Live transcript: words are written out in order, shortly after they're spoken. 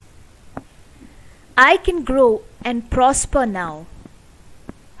I can grow and prosper now.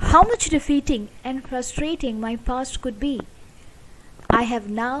 How much defeating and frustrating my past could be. I have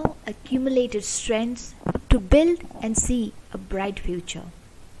now accumulated strengths to build and see a bright future.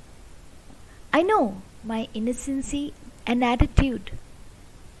 I know my innocency and attitude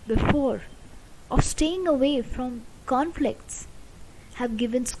before of staying away from conflicts have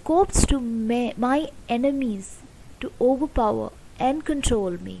given scopes to my enemies to overpower and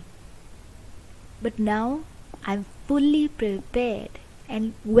control me. But now I am fully prepared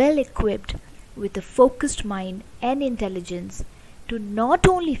and well equipped with a focused mind and intelligence to not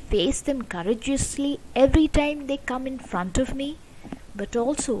only face them courageously every time they come in front of me, but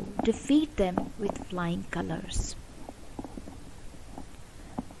also defeat them with flying colors.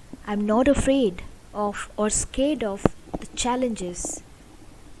 I'm not afraid of or scared of the challenges,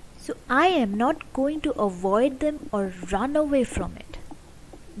 so I am not going to avoid them or run away from it.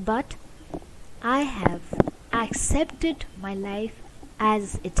 But I have accepted my life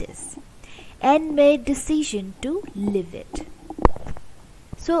as it is and made decision to live it.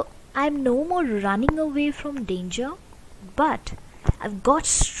 So I'm no more running away from danger, but I've got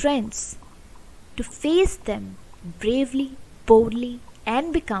strengths to face them bravely, boldly,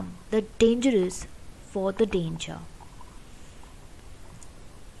 and become the dangerous for the danger.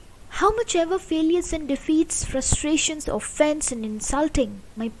 How much ever failures and defeats, frustrations, offense, and insulting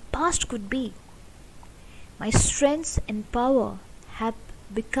my past could be, my strengths and power have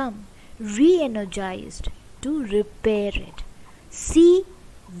become re-energized to repair it, see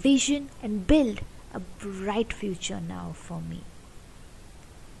vision, and build a bright future now for me.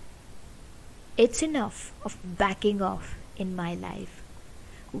 It's enough of backing off in my life.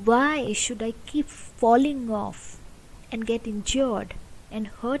 Why should I keep falling off and get injured and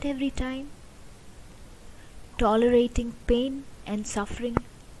hurt every time? Tolerating pain and suffering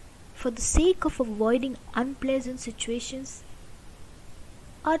for the sake of avoiding unpleasant situations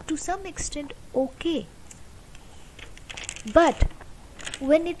are to some extent okay. But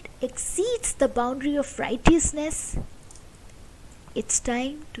when it exceeds the boundary of righteousness, it's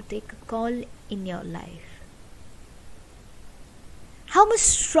time to take a call in your life. How much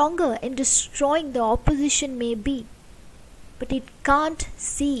stronger and destroying the opposition may be, but it can't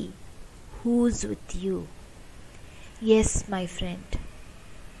see who's with you. Yes, my friend,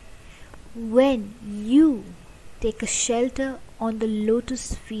 when you take a shelter on the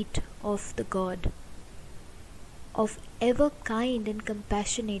lotus feet of the God, of ever kind and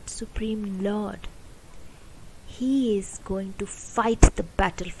compassionate Supreme Lord, He is going to fight the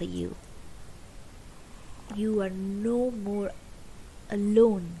battle for you. You are no more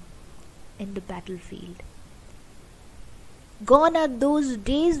alone in the battlefield. Gone are those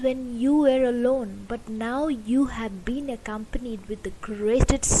days when you were alone, but now you have been accompanied with the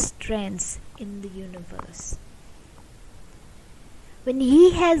greatest strengths in the universe. When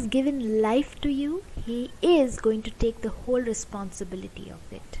He has given life to you, He is going to take the whole responsibility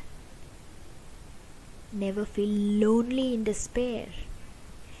of it. Never feel lonely in despair.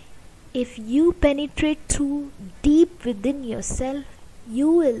 If you penetrate through deep within yourself,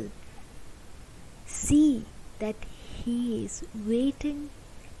 you will see that He is waiting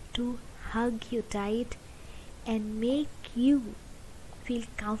to hug you tight and make you feel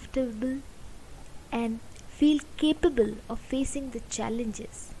comfortable and feel capable of facing the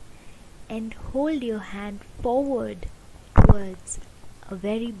challenges and hold your hand forward towards a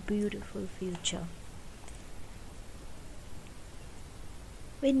very beautiful future.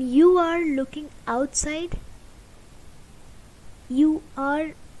 When you are looking outside, you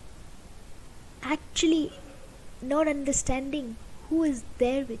are actually not understanding who is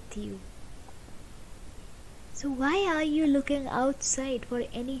there with you. So why are you looking outside for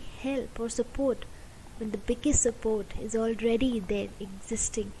any help or support when the biggest support is already there,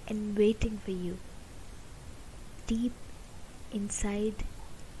 existing and waiting for you deep inside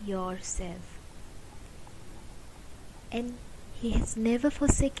yourself? And He has never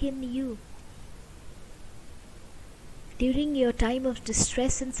forsaken you. During your time of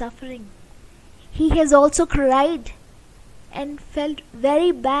distress and suffering, He has also cried and felt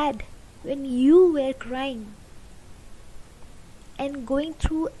very bad when you were crying and going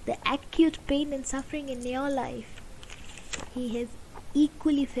through the acute pain and suffering in your life. He has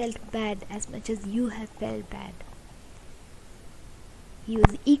equally felt bad as much as you have felt bad. He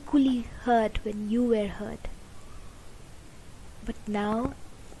was equally hurt when you were hurt. But now,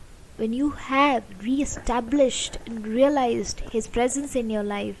 when you have re-established and realized His presence in your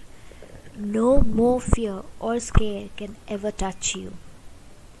life, no more fear or scare can ever touch you.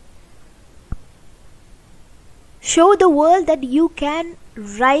 Show the world that you can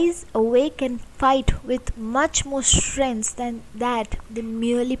rise, awake, and fight with much more strength than that they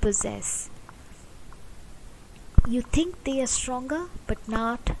merely possess. You think they are stronger, but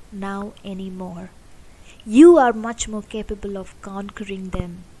not now anymore. You are much more capable of conquering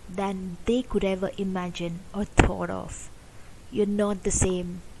them than they could ever imagine or thought of. You're not the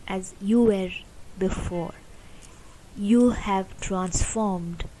same as you were before. You have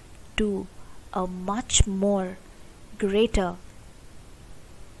transformed to a much more greater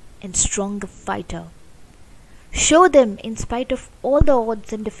and stronger fighter. Show them, in spite of all the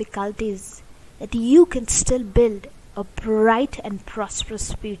odds and difficulties, that you can still build a bright and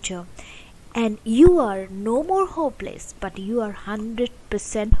prosperous future. And you are no more hopeless, but you are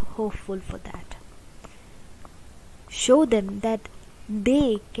 100% hopeful for that. Show them that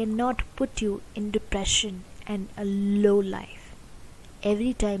they cannot put you in depression and a low life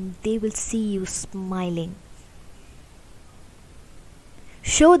every time they will see you smiling.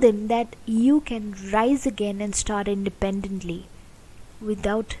 Show them that you can rise again and start independently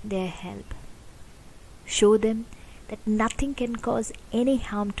without their help. Show them that nothing can cause any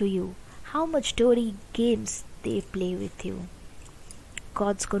harm to you, how much dirty games they play with you.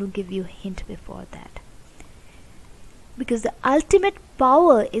 God's going to give you a hint before that. Because the ultimate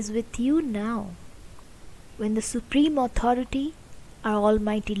power is with you now. When the supreme authority, our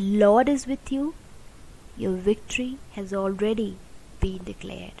Almighty Lord, is with you, your victory has already been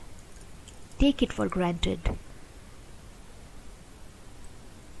declared. Take it for granted.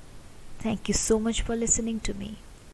 Thank you so much for listening to me.